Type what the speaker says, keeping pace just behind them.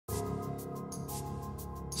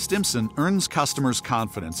Stimpson earns customers'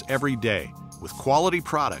 confidence every day with quality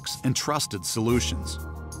products and trusted solutions.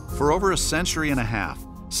 For over a century and a half,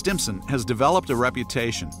 Stimpson has developed a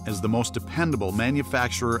reputation as the most dependable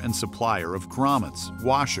manufacturer and supplier of grommets,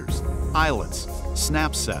 washers, eyelets,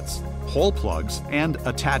 snap sets, hole plugs, and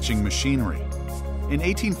attaching machinery. In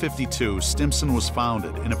 1852, Stimpson was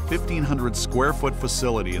founded in a 1,500 square foot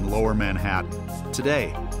facility in Lower Manhattan.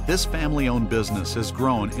 Today, this family-owned business has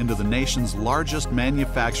grown into the nation's largest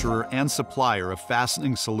manufacturer and supplier of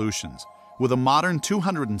fastening solutions, with a modern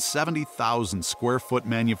 270,000 square foot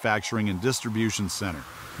manufacturing and distribution center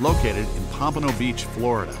located in Pompano Beach,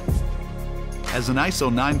 Florida. As an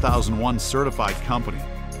ISO 9001 certified company,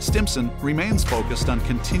 Stimpson remains focused on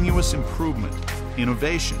continuous improvement,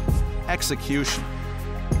 innovation, execution,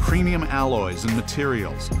 premium alloys and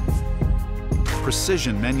materials,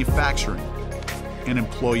 precision manufacturing, and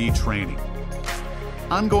employee training.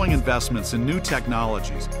 Ongoing investments in new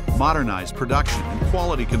technologies, modernized production and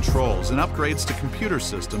quality controls, and upgrades to computer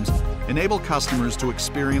systems enable customers to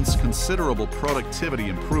experience considerable productivity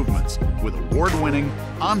improvements with award-winning,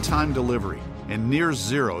 on-time delivery and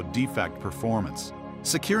near-zero defect performance.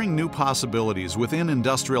 Securing new possibilities within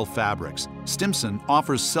industrial fabrics, Stimpson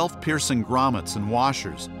offers self-piercing grommets and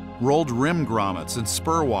washers, rolled rim grommets and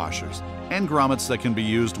spur washers, and grommets that can be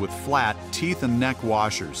used with flat, teeth and neck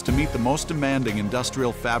washers to meet the most demanding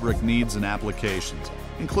industrial fabric needs and applications,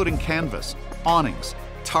 including canvas, awnings,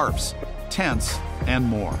 tarps, tents, and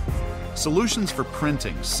more. Solutions for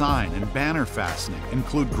printing, sign, and banner fastening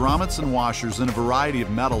include grommets and washers in a variety of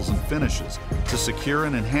metals and finishes to secure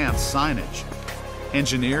and enhance signage.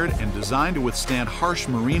 Engineered and designed to withstand harsh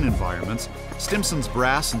marine environments, Stimpson's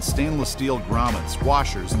brass and stainless steel grommets,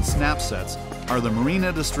 washers, and snap sets are the marine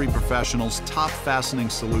industry professionals' top fastening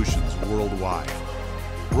solutions worldwide.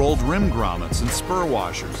 Rolled rim grommets and spur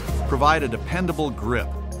washers provide a dependable grip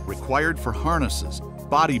required for harnesses,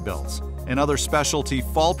 body belts, and other specialty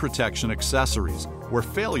fall protection accessories where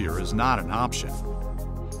failure is not an option.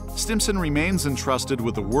 Stimpson remains entrusted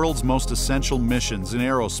with the world's most essential missions in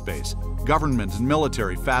aerospace, government, and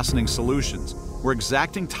military fastening solutions, where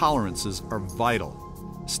exacting tolerances are vital.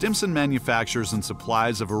 Stimpson manufactures and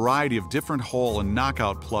supplies a variety of different hole and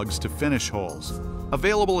knockout plugs to finish holes.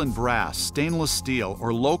 Available in brass, stainless steel,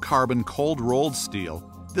 or low-carbon cold-rolled steel,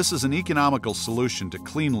 this is an economical solution to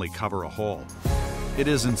cleanly cover a hole. It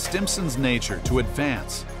is in Stimpson's nature to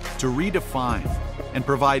advance, to redefine, and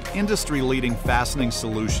provide industry-leading fastening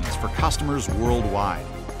solutions for customers worldwide.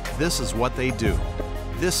 This is what they do.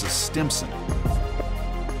 This is Stimpson.